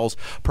Shells,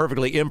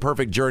 Perfectly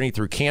Imperfect Journey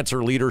Through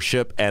Cancer,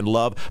 Leadership, and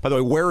Love. By the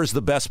way, where is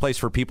the best place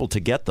for people to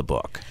get the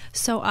book?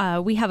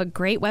 So we have a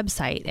great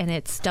website, and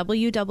it's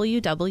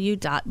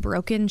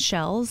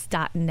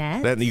www.brokenshells.net.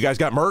 And you guys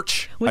got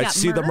merch? I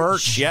see the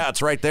merch. Yeah,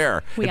 it's right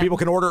there. And people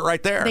can order it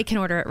right there. They can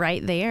order it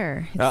right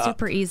there. It's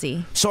super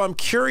easy. So I'm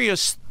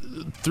curious,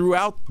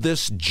 throughout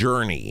this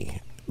journey,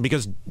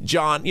 because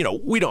John,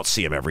 we don't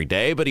see him every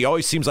day, but he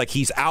always seems like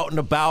he's out and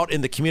about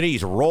in the community.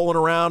 He's rolling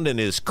around in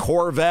his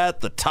Corvette,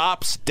 the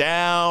top's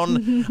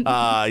down.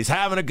 He's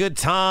having a good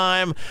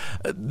time.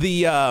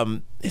 Is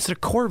it a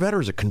Corvette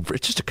or is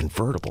it's just a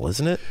convertible,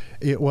 isn't it?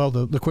 Well,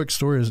 the quick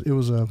story is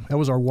that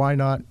was our Why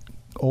Not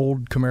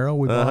old Camaro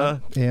we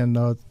bought, and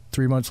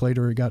 3 months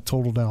later it got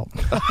totaled out.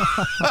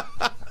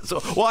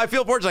 Well, I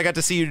feel fortunate I got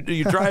to see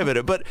you drive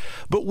it, but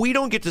we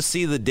don't get to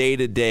see the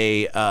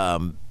day-to-day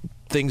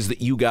things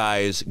that you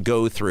guys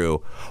go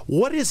through.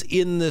 What is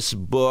in this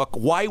book?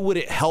 Why would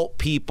it help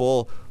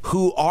people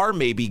who are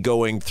maybe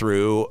going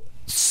through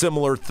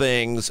similar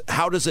things?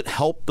 How does it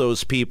help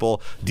those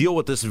people deal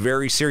with this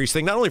very serious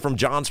thing, not only from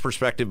John's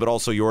perspective, but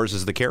also yours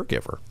as the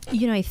caregiver?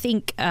 I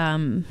think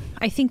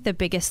the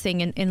biggest thing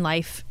in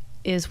life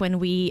is when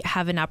we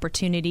have an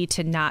opportunity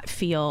to not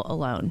feel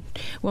alone,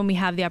 when we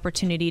have the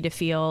opportunity to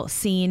feel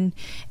seen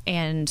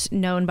and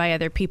known by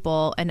other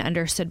people and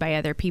understood by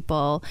other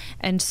people.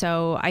 And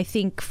so I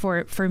think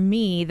for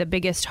me, the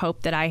biggest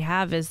hope that I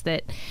have is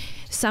that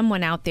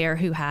someone out there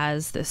who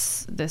has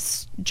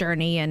this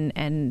journey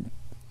and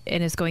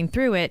is going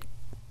through it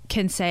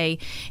can say,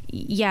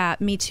 yeah,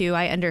 me too,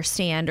 I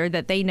understand, or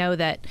that they know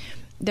that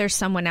there's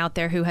someone out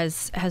there who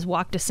has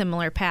walked a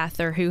similar path,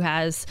 or who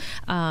has,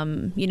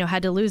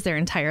 had to lose their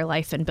entire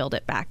life and build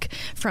it back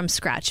from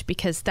scratch,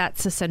 because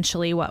that's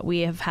essentially what we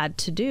have had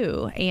to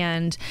do.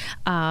 And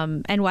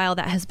while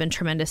that has been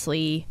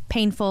tremendously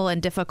painful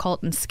and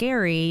difficult and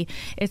scary,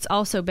 it's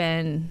also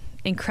been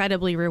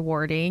incredibly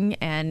rewarding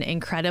and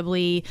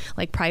incredibly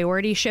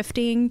priority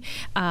shifting.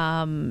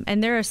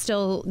 And there are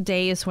still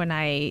days when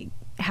I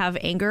have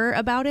anger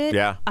about it.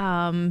 Yeah.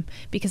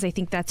 Because I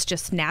think that's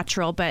just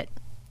natural, but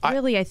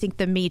really, I think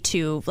the Me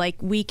Too,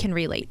 we can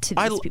relate to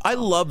these people. I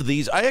love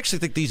these. I actually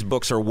think these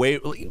books are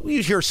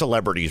you hear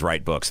celebrities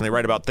write books, and they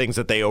write about things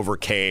that they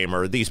overcame,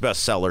 or these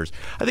bestsellers.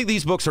 I think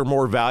these books are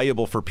more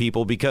valuable for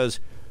people because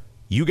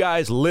you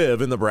guys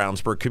live in the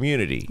Brownsburg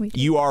community.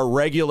 You are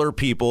regular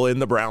people in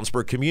the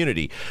Brownsburg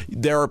community.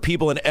 There are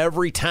people in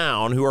every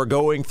town who are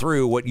going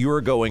through what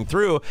you're going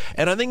through,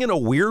 and I think in a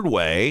weird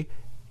way,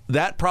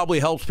 that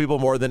probably helps people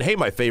more than, hey,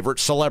 my favorite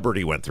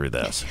celebrity went through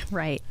this.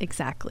 Right,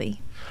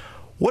 exactly.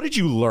 What did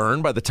you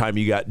learn by the time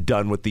you got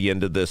done with the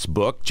end of this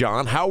book,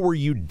 John? How were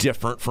you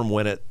different from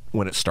when it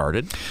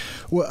started?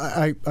 Well,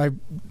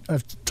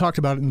 I've talked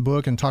about it in the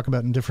book and talk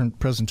about it in different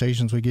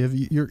presentations we give.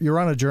 You're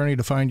on a journey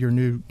to find your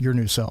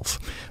new self,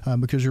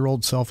 because your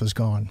old self is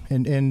gone,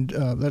 and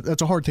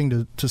that's a hard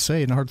thing to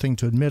say and a hard thing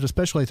to admit,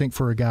 especially I think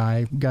for a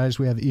guy. Guys,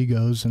 we have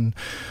egos, and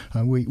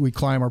we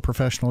climb our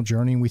professional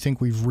journey, and we think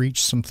we've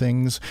reached some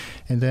things,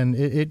 and then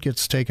it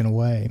gets taken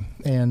away,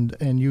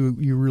 and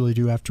you really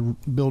do have to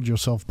build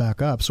yourself back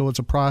up. So it's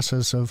a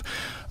process of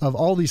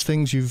all these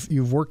things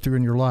you've worked through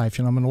in your life.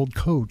 I'm an old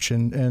coach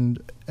and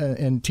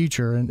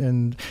teacher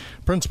and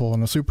principal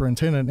and a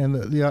superintendent, and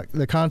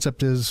the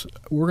concept is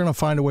we're going to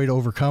find a way to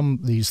overcome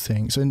these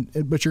things,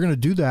 but you're going to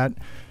do that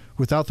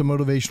without the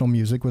motivational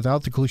music,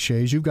 without the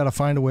cliches. You've got to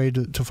find a way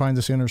to find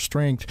this inner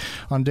strength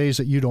on days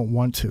that you don't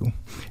want to.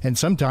 And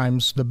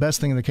sometimes the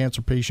best thing that a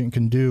cancer patient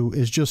can do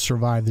is just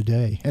survive the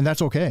day. And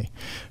that's okay.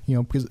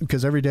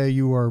 Because every day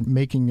you are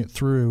making it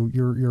through,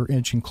 you're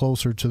inching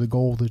closer to the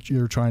goal that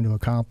you're trying to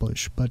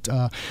accomplish. But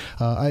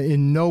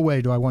in no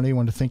way do I want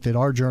anyone to think that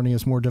our journey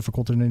is more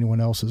difficult than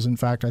anyone else's. In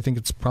fact, I think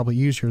it's probably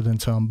easier than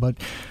some. But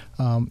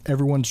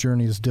everyone's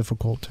journey is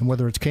difficult. And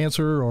whether it's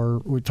cancer or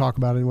we talk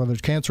about it, whether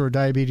it's cancer or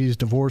diabetes,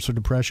 divorce or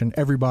depression,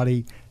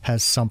 everybody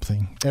has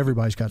something.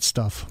 Everybody's got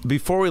stuff.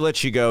 Before we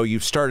let you go,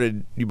 you've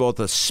started, you both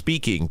a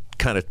speaking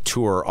kind of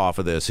tour off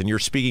of this, and you're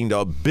speaking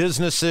to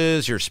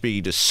businesses, you're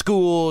speaking to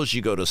schools,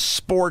 you go to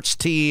sports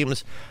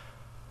teams.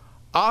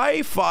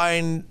 I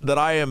find that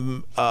I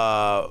am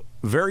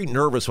very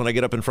nervous when I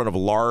get up in front of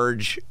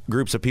large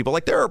groups of people.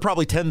 Like there are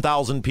probably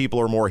 10,000 people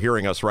or more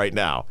hearing us right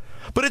now,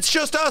 but it's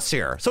just us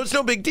here, so it's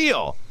no big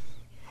deal.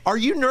 Are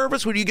you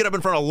nervous when you get up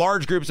in front of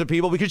large groups of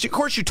people? Because, of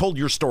course, you told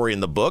your story in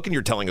the book, and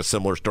you're telling a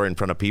similar story in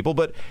front of people,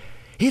 but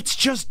it's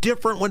just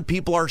different when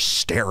people are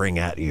staring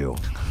at you.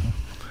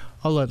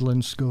 I'll let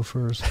Lynn go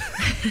first.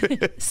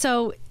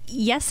 So,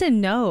 yes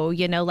and no.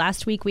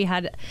 Last week we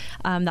had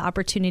the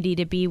opportunity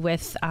to be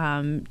with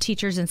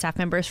teachers and staff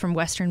members from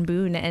Western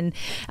Boone, and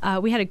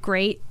we had a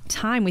great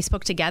time. We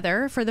spoke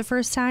together for the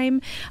first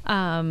time,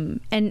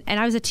 and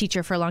I was a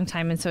teacher for a long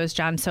time, and so is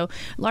John. So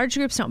large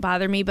groups don't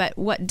bother me, but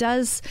what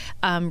does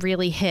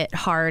really hit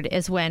hard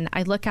is when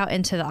I look out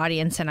into the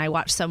audience and I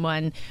watch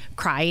someone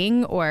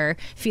crying or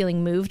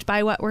feeling moved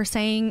by what we're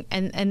saying,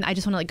 and I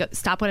just want to go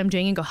stop what I'm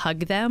doing and go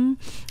hug them.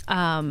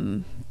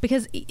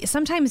 Because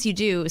sometimes you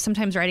do.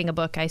 Sometimes writing a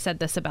book, I said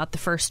this about the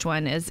first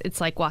one, it's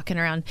like walking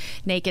around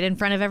naked in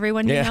front of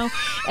everyone,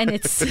 and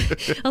it's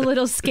a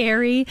little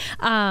scary.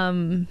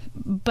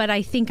 But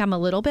I think I'm a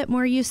little bit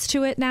more used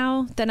to it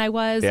now than I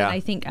was. Yeah. And I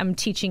think I'm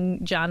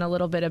teaching John a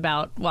little bit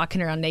about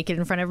walking around naked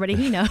in front of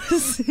everybody he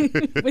knows,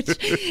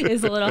 which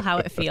is a little how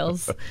it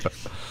feels.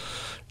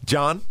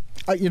 John?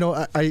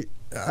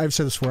 I've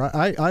said this before.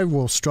 I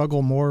will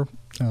struggle more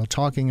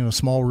talking in a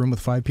small room with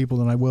 5 people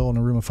than I will in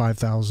a room of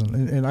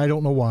 5,000. And I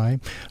don't know why.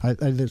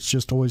 It's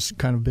just always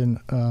kind of been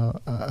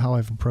how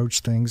I've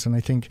approached things. And I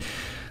think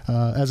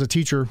as a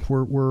teacher,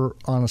 we're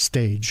on a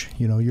stage.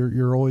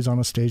 You're always on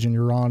a stage, and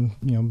you're on,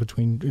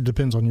 between, it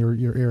depends on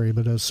your area,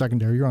 but as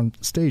secondary, you're on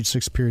stage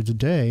 6 periods a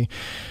day,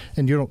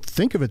 and you don't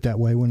think of it that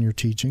way when you're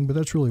teaching, but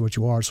that's really what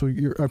you are. So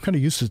I'm kind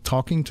of used to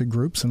talking to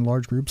groups and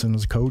large groups, and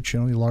as a coach,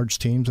 large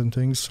teams and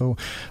things. So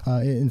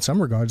in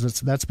some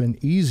regards, that's been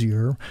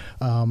easier.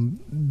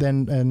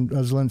 And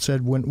as Lynn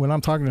said, when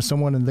I'm talking to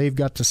someone and they've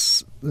got a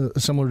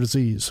similar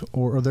disease,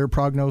 or their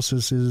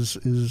prognosis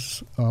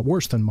is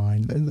worse than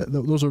mine, and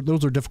those are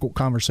difficult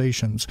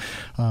conversations,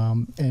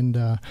 and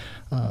I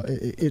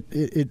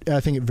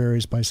think it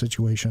varies by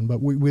situation.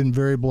 But we've been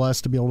very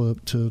blessed to be able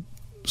to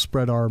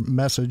spread our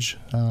message,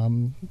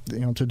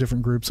 to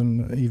different groups,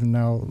 and even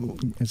now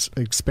it's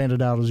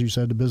expanded out, as you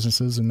said, to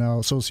businesses and now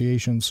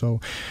associations. So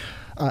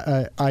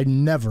I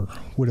never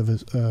would have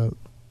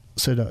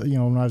said,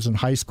 when I was in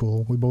high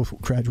school, we both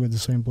graduated the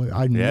same place.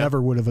 I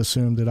never would have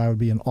assumed that I would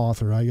be an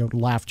author. I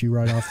laughed you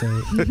right off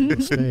the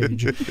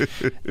stage,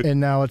 and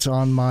now it's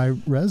on my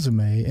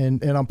resume,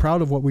 and I'm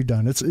proud of what we've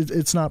done.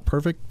 It's not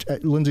perfect.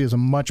 Lindsay is a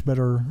much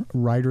better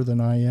writer than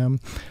I am,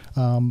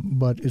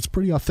 but it's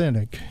pretty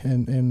authentic,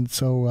 and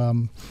so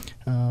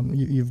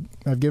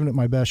I've given it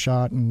my best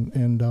shot,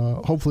 and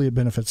hopefully it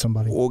benefits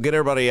somebody. We'll get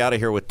everybody out of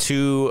here with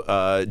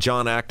 2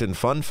 John Acton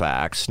fun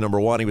facts.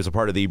 Number 1, he was a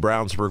part of the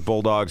Brownsburg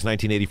Bulldogs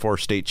 1984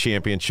 state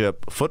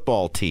championship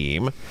football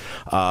team,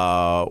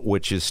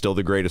 which is still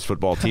the greatest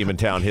football team in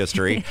town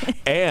history.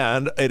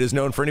 And it is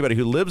known for anybody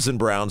who lives in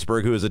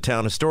Brownsburg who is a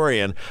town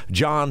historian.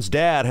 John's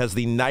dad has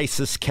the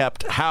nicest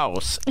kept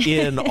house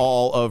in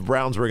all of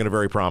Brownsburg in a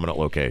very prominent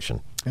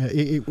location.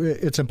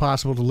 It's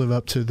impossible to live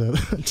up to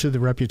the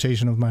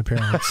reputation of my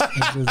parents.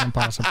 It's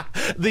impossible.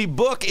 The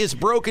book is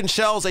Broken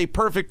Shells, a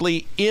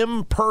perfectly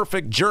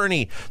imperfect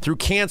journey through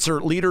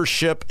cancer,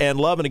 leadership, and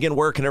love. And again,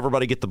 where can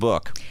everybody get the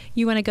book?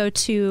 You want to go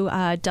to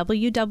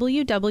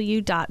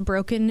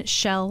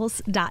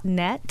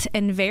www.brokenshells.net,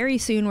 and very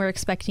soon we're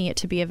expecting it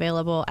to be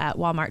available at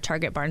Walmart,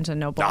 Target, Barnes &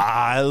 Noble.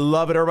 I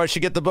love it. Everybody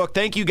should get the book.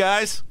 Thank you,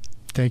 guys.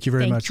 Thank you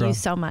very much, Rob. Thank you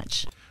so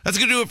much. That's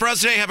going to do it for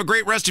us today. Have a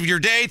great rest of your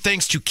day.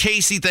 Thanks to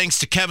Casey. Thanks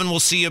to Kevin. We'll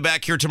see you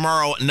back here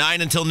tomorrow,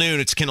 9 until noon.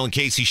 It's Kendall and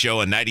Casey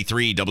Show on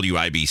 93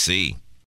 WIBC.